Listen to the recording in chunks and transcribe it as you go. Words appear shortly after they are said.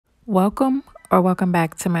Welcome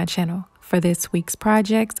back to my channel. For this week's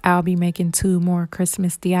projects, I'll be making 2 more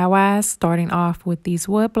Christmas DIYs, starting off with these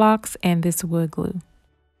wood blocks and this wood glue.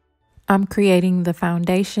 I'm creating the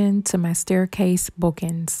foundation to my staircase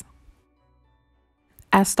bookends.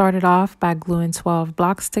 I started off by gluing 12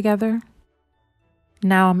 blocks together.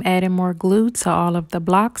 Now I'm adding more glue to all of the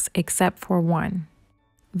blocks except for one.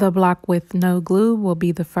 The block with no glue will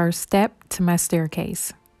be the first step to my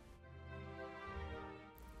staircase.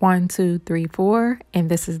 1, 2, 3, 4, and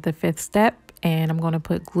this is the 5th step, and I'm going to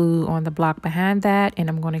put glue on the block behind that, and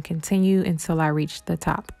I'm going to continue until I reach the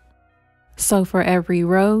top. So for every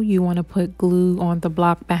row, you want to put glue on the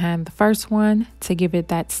block behind the first one to give it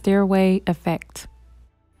that stairway effect.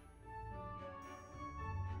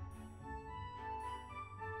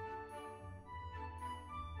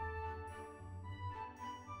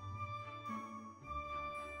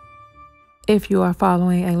 If you are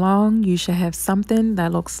following along, you should have something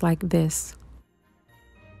that looks like this.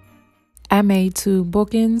 I made 2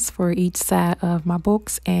 bookends for each side of my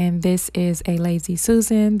books, and this is a Lazy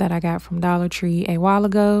Susan that I got from Dollar Tree a while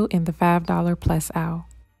ago in the $5 plus aisle.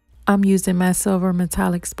 I'm using my silver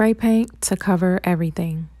metallic spray paint to cover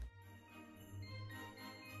everything.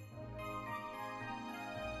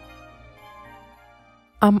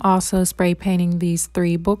 I'm also spray painting these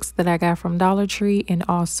 3 books that I got from Dollar Tree and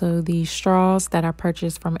also these straws that I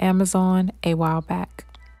purchased from Amazon a while back.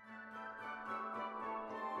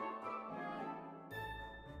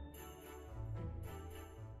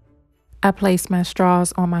 I placed my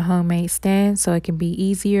straws on my homemade stand so it can be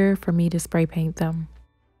easier for me to spray paint them.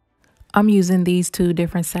 I'm using these 2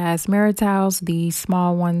 different size mirror towels. These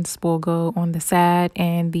small ones will go on the side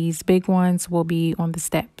and these big ones will be on the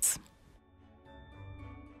steps.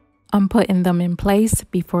 I'm putting them in place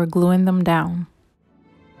before gluing them down.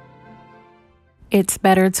 It's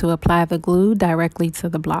better to apply the glue directly to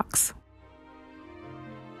the blocks.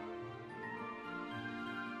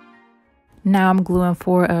 Now I'm gluing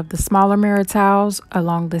 4 of the smaller mirror towels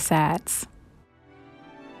along the sides.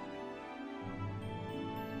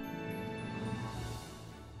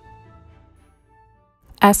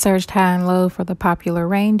 I searched high and low for the popular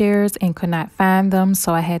reindeers and could not find them,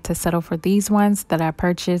 so I had to settle for these ones that I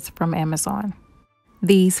purchased from Amazon.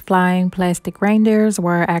 These flying plastic reindeers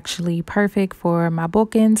were actually perfect for my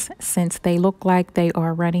bookends since they look like they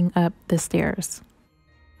are running up the stairs.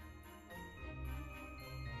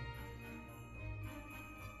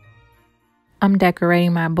 I'm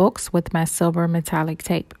decorating my books with my silver metallic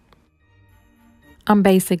tape. I'm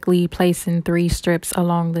basically placing 3 strips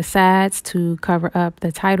along the sides to cover up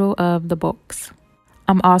the title of the books.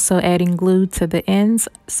 I'm also adding glue to the ends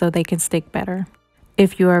so they can stick better.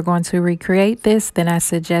 If you are going to recreate this, then I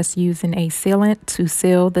suggest using a sealant to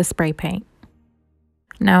seal the spray paint.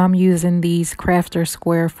 Now I'm using these Crafter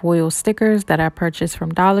Square foil stickers that I purchased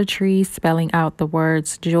from Dollar Tree, spelling out the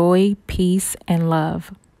words joy, peace, and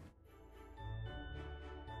love.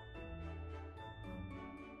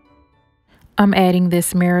 I'm adding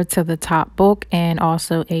this mirror to the top book and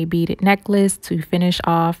also a beaded necklace to finish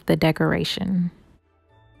off the decoration.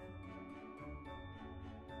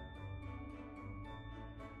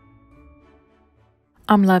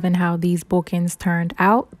 I'm loving how these bookends turned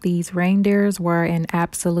out. These reindeers were an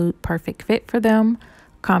absolute perfect fit for them.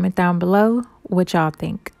 Comment down below what y'all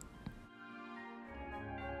think.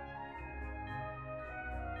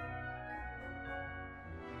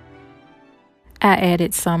 I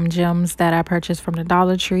added some gems that I purchased from the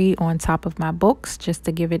Dollar Tree on top of my books just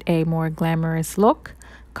to give it a more glamorous look.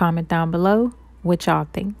 Comment down below what y'all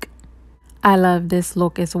think. I love this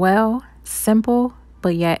look as well. Simple,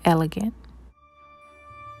 but yet elegant.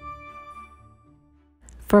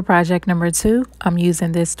 For project number 2, I'm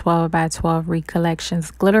using this 12 by 12 Recollections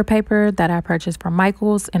glitter paper that I purchased from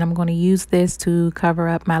Michael's, and I'm going to use this to cover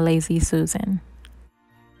up my Lazy Susan.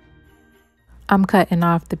 I'm cutting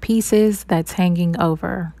off the pieces that's hanging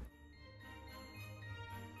over.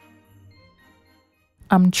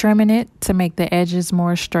 I'm trimming it to make the edges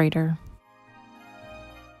more straighter.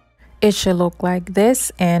 It should look like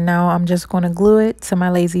this, and now I'm just going to glue it to my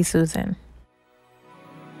Lazy Susan.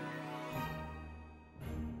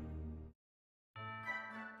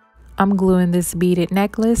 I'm gluing this beaded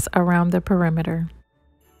necklace around the perimeter.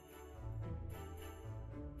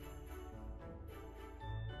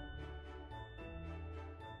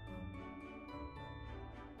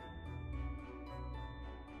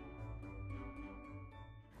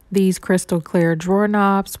 These crystal clear drawer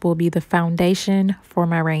knobs will be the foundation for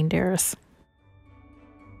my reindeers.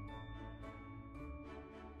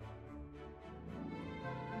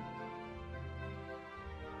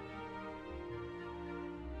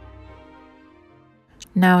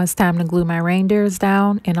 Now it's time to glue my reindeers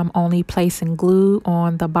down, and I'm only placing glue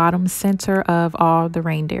on the bottom center of all the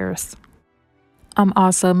reindeers. I'm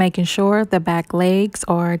also making sure the back legs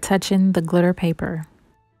are touching the glitter paper.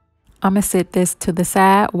 I'm going to sit this to the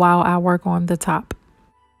side while I work on the top.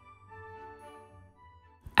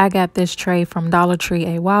 I got this tray from Dollar Tree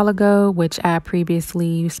a while ago, which I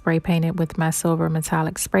previously spray painted with my silver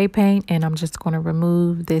metallic spray paint, and I'm just going to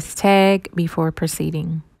remove this tag before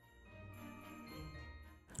proceeding.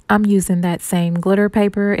 I'm using that same glitter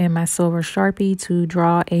paper and my silver Sharpie to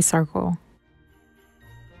draw a circle.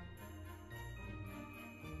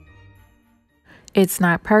 It's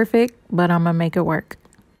not perfect, but I'm gonna make it work.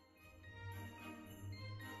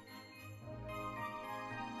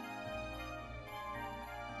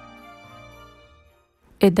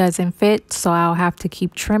 It doesn't fit, so I'll have to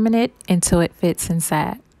keep trimming it until it fits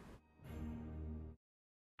inside.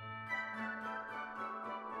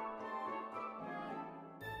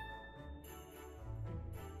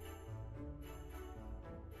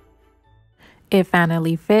 It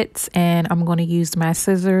finally fits, and I'm going to use my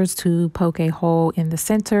scissors to poke a hole in the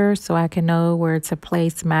center so I can know where to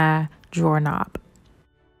place my drawer knob.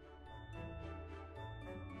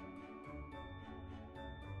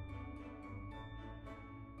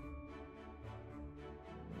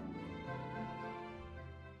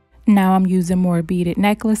 Now I'm using more beaded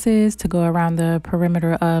necklaces to go around the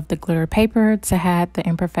perimeter of the glitter paper to hide the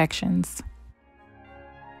imperfections.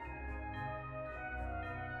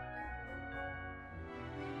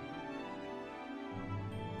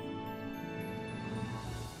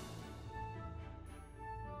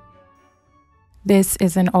 This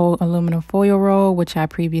is an old aluminum foil roll, which I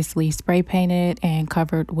previously spray painted and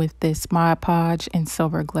covered with this Mod Podge and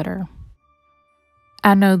silver glitter.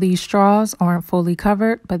 I know these straws aren't fully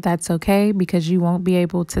covered, but that's okay because you won't be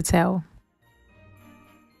able to tell.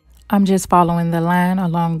 I'm just following the line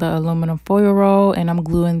along the aluminum foil roll, and I'm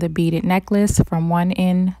gluing the beaded necklace from one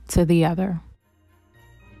end to the other.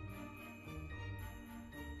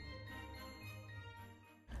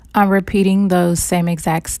 I'm repeating those same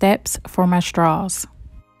exact steps for my straws.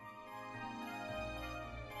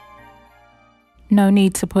 No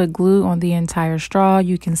need to put glue on the entire straw.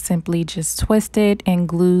 You can simply just twist it and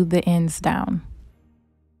glue the ends down.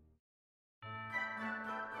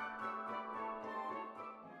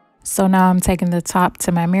 So now I'm taking the top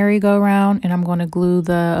to my merry-go-round, and I'm going to glue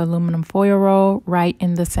the aluminum foil roll right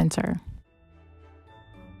in the center.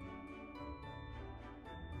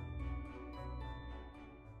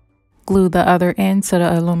 Glue the other end to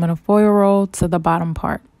the aluminum foil roll to the bottom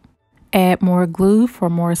part. Add more glue for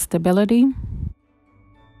more stability.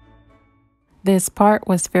 This part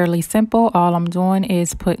was fairly simple. All I'm doing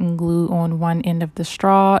is putting glue on one end of the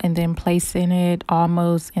straw and then placing it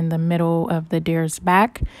almost in the middle of the deer's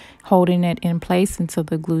back, holding it in place until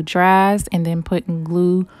the glue dries, and then putting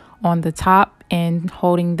glue on the top and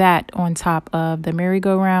holding that on top of the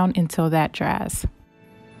merry-go-round until that dries.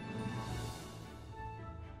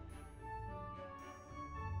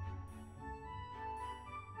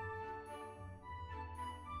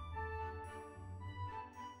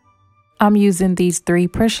 I'm using these 3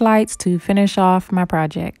 push lights to finish off my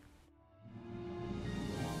project.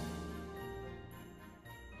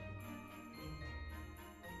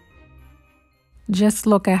 Just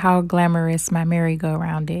look at how glamorous my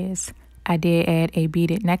merry-go-round is. I did add a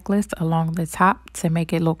beaded necklace along the top to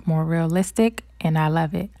make it look more realistic, and I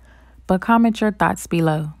love it. But comment your thoughts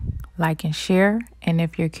below. Like and share, and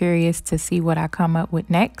if you're curious to see what I come up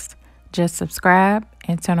with next, just subscribe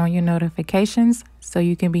and turn on your notifications so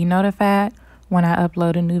you can be notified when I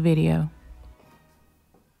upload a new video.